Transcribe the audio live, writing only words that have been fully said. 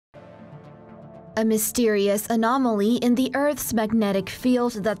A mysterious anomaly in the Earth's magnetic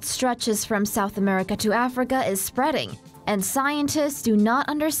field that stretches from South America to Africa is spreading, and scientists do not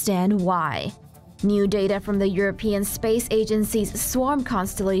understand why. New data from the European Space Agency's swarm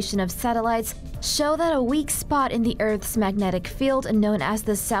constellation of satellites show that a weak spot in the Earth's magnetic field known as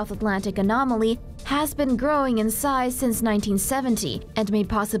the South Atlantic Anomaly has been growing in size since 1970 and may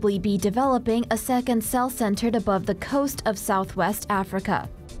possibly be developing a second cell centered above the coast of southwest Africa.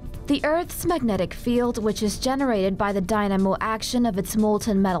 The Earth's magnetic field, which is generated by the dynamo action of its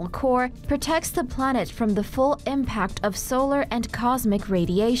molten metal core, protects the planet from the full impact of solar and cosmic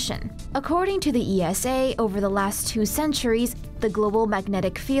radiation. According to the ESA, over the last 2 centuries, the global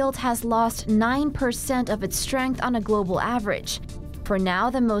magnetic field has lost 9% of its strength on a global average. For now,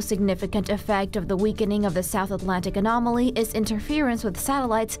 the most significant effect of the weakening of the South Atlantic Anomaly is interference with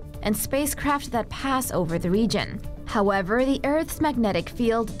satellites and spacecraft that pass over the region. However, the Earth's magnetic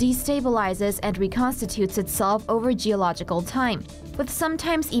field destabilizes and reconstitutes itself over geological time, with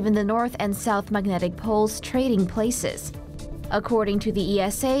sometimes even the north and south magnetic poles trading places. According to the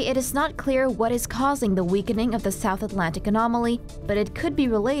ESA, it is not clear what is causing the weakening of the South Atlantic Anomaly, but it could be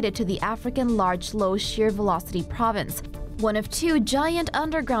related to the African Large Low Shear Velocity Province, one of 2 giant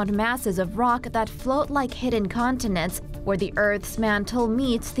underground masses of rock that float like hidden continents where the Earth's mantle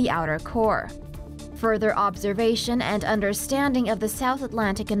meets the outer core. Further observation and understanding of the South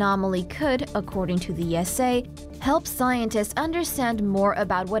Atlantic Anomaly could, according to the ESA, help scientists understand more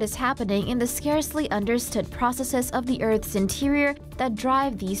about what is happening in the scarcely understood processes of the Earth's interior that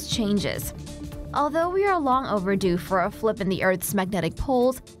drive these changes. Although we are long overdue for a flip in the Earth's magnetic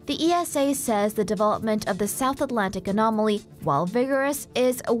poles, the ESA says the development of the South Atlantic Anomaly, while vigorous,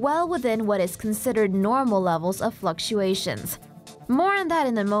 is well within what is considered normal levels of fluctuations. More on that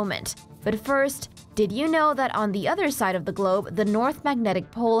in a moment, but first, did you know that on the other side of the globe, the North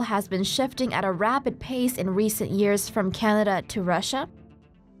Magnetic Pole has been shifting at a rapid pace in recent years from Canada to Russia?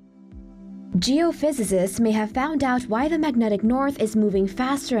 Geophysicists may have found out why the magnetic north is moving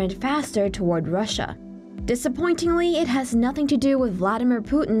faster and faster toward Russia. Disappointingly, it has nothing to do with Vladimir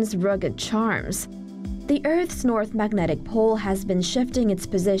Putin's rugged charms. The Earth's North Magnetic Pole has been shifting its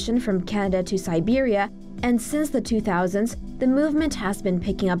position from Canada to Siberia, and since the 2000s, the movement has been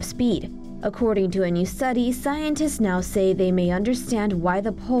picking up speed. According to a new study, scientists now say they may understand why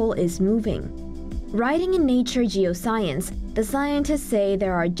the pole is moving. Writing in Nature Geoscience, the scientists say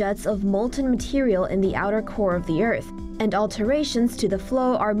there are jets of molten material in the outer core of the Earth, and alterations to the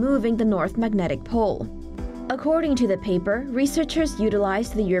flow are moving the North Magnetic Pole. According to the paper, researchers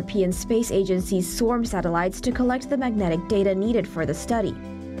utilized the European Space Agency's swarm satellites to collect the magnetic data needed for the study.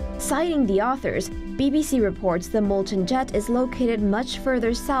 Citing the authors, BBC reports the molten jet is located much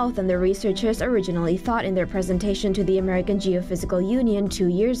further south than the researchers originally thought in their presentation to the American Geophysical Union 2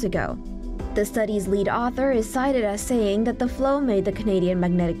 years ago. The study's lead author is cited as saying that the flow made the Canadian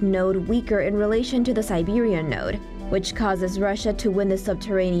magnetic node weaker in relation to the Siberian node, which causes Russia to win the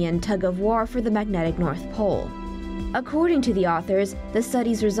subterranean tug-of-war for the magnetic North Pole. According to the authors, the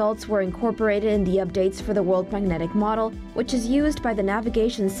study's results were incorporated in the updates for the World Magnetic Model, which is used by the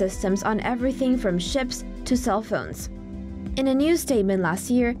navigation systems on everything from ships to cell phones. In a news statement last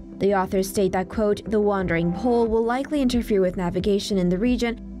year, the authors state that, quote, "The wandering pole will likely interfere with navigation in the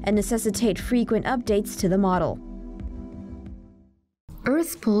region and necessitate frequent updates to the model."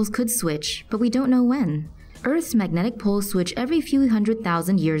 Earth's poles could switch, but we don't know when. Earth's magnetic poles switch every few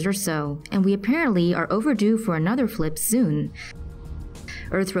 100,000 years or so, and we apparently are overdue for another flip soon.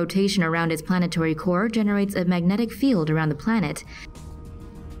 Earth's rotation around its planetary core generates a magnetic field around the planet.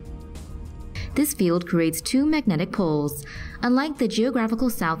 This field creates 2 magnetic poles. Unlike the geographical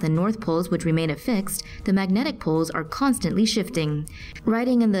south and north poles, which remain affixed, the magnetic poles are constantly shifting.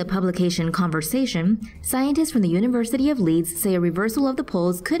 Writing in the publication Conversation, scientists from the University of Leeds say a reversal of the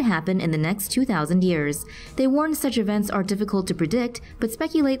poles could happen in the next 2,000 years. They warn such events are difficult to predict, but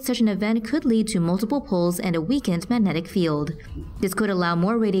speculate such an event could lead to multiple poles and a weakened magnetic field. This could allow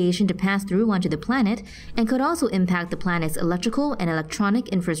more radiation to pass through onto the planet, and could also impact the planet's electrical and electronic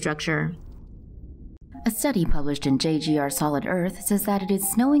infrastructure. A study published in JGR Solid Earth says that it is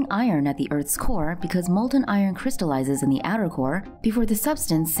snowing iron at the Earth's core because molten iron crystallizes in the outer core before the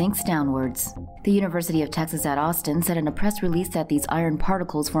substance sinks downwards. The University of Texas at Austin said in a press release that these iron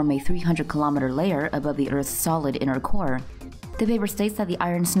particles form a 300-kilometer layer above the Earth's solid inner core. The paper states that the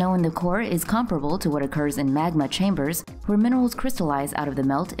iron snow in the core is comparable to what occurs in magma chambers, where minerals crystallize out of the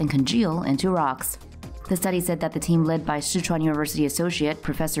melt and congeal into rocks. The study said that the team led by Sichuan University associate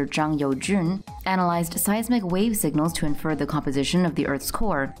Professor Zhang Youjun analyzed seismic wave signals to infer the composition of the Earth's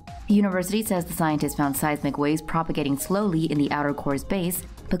core. The university says the scientists found seismic waves propagating slowly in the outer core's base,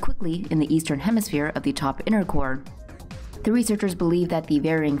 but quickly in the eastern hemisphere of the top inner core. The researchers believe that the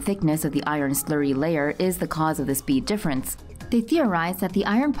varying thickness of the iron slurry layer is the cause of the speed difference. They theorize that the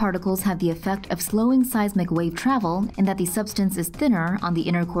iron particles have the effect of slowing seismic wave travel and that the substance is thinner on the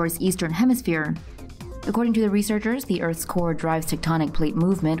inner core's eastern hemisphere. According to the researchers, the Earth's core drives tectonic plate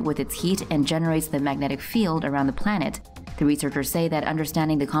movement with its heat and generates the magnetic field around the planet. The researchers say that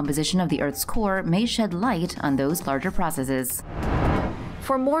understanding the composition of the Earth's core may shed light on those larger processes.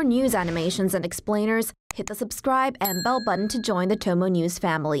 For more news animations and explainers, hit the subscribe and bell button to join the TomoNews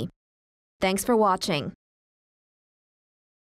family. Thanks for watching.